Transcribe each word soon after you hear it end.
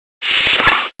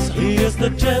He is the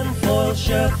Tinfoil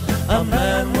Chef, a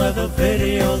man with a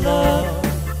video love.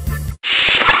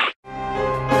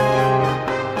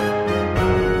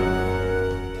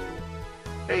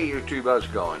 Hey YouTube, how's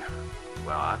it going?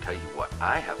 Well, I'll tell you what,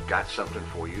 I have got something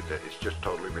for you that is just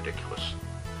totally ridiculous.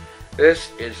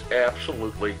 This is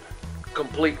absolutely,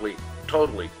 completely,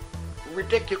 totally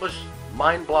ridiculous,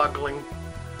 mind-boggling,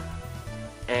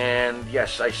 and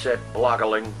yes, I said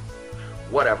bloggling,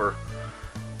 whatever.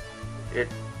 It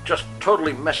just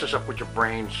totally messes up with your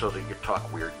brain so that you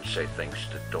talk weird and say things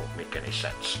that don't make any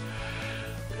sense.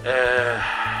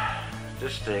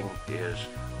 This thing is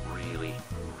really,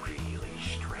 really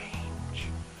strange.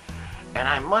 And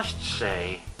I must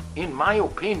say, in my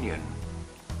opinion,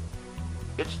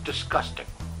 it's disgusting.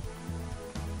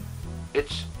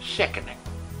 It's sickening.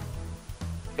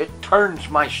 It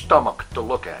turns my stomach to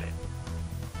look at it.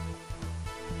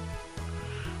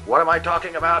 What am I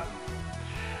talking about?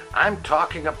 I'm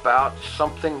talking about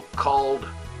something called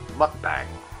mukbang.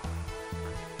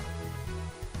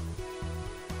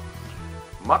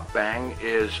 Mukbang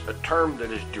is a term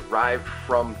that is derived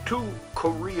from two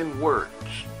Korean words.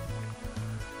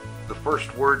 The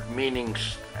first word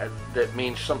that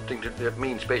means something that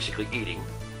means basically eating,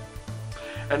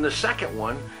 and the second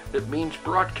one that means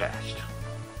broadcast.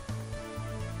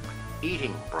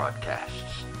 Eating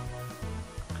broadcasts.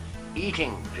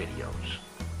 Eating videos.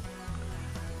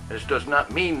 This does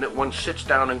not mean that one sits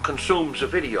down and consumes a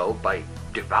video by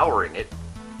devouring it,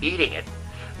 eating it.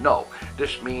 No,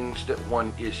 this means that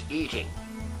one is eating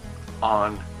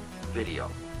on video.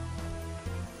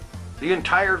 The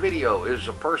entire video is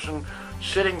a person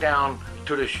sitting down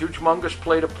to this humongous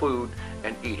plate of food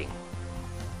and eating.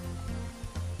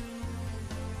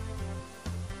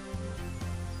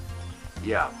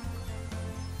 Yeah.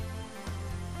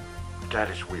 That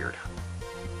is weird.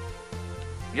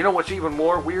 You know what's even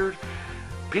more weird?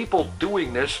 People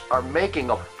doing this are making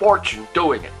a fortune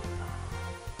doing it.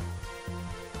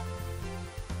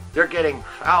 They're getting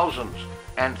thousands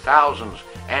and thousands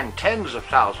and tens of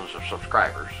thousands of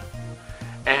subscribers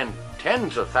and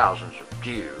tens of thousands of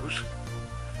views,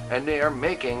 and they are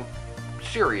making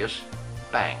serious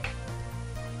bank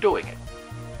doing it.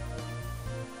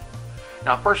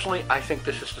 Now, personally, I think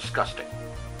this is disgusting.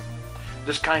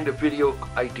 This kind of video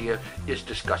idea is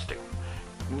disgusting.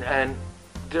 And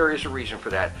there is a reason for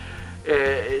that.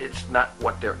 It's not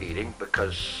what they're eating,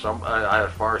 because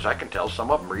as far as I can tell,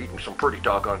 some of them are eating some pretty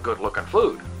doggone good looking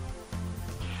food.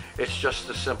 It's just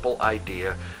the simple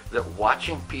idea that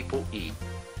watching people eat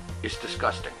is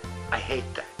disgusting. I hate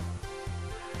that.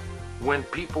 When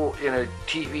people in a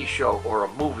TV show or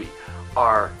a movie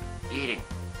are eating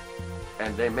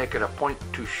and they make it a point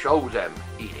to show them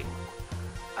eating,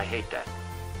 I hate that.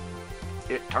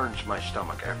 It turns my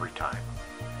stomach every time.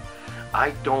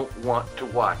 I don't want to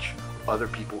watch other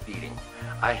people eating.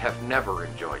 I have never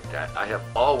enjoyed that. I have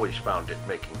always found it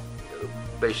making,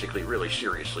 basically really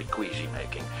seriously queasy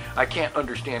making. I can't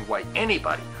understand why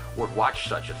anybody would watch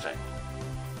such a thing.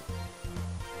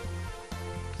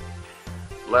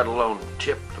 Let alone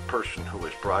tip the person who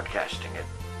is broadcasting it.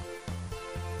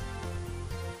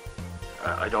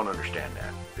 I don't understand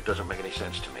that. It doesn't make any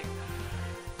sense to me.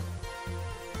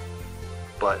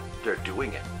 But they're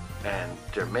doing it, and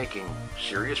they're making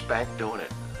serious bank doing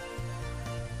it.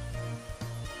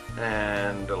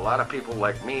 And a lot of people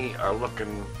like me are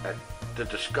looking at the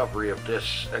discovery of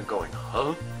this and going,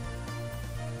 huh?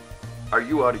 Are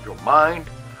you out of your mind?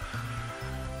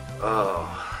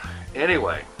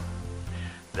 Anyway,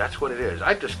 that's what it is.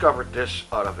 I discovered this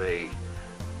out of a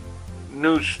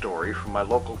news story from my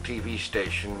local TV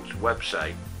station's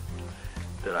website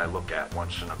that I look at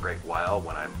once in a great while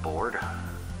when I'm bored,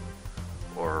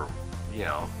 or, you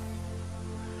know,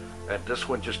 and this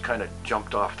one just kind of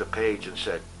jumped off the page and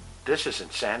said, this is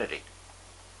insanity.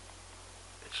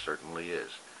 It certainly is.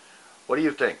 What do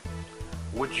you think?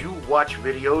 Would you watch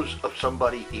videos of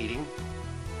somebody eating?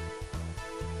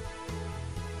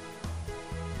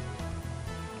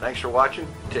 Thanks for watching.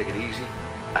 Take it easy.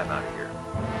 I'm out of here.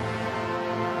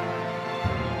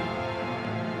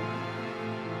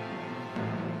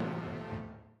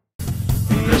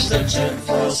 He's the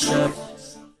Tinfoil Chef.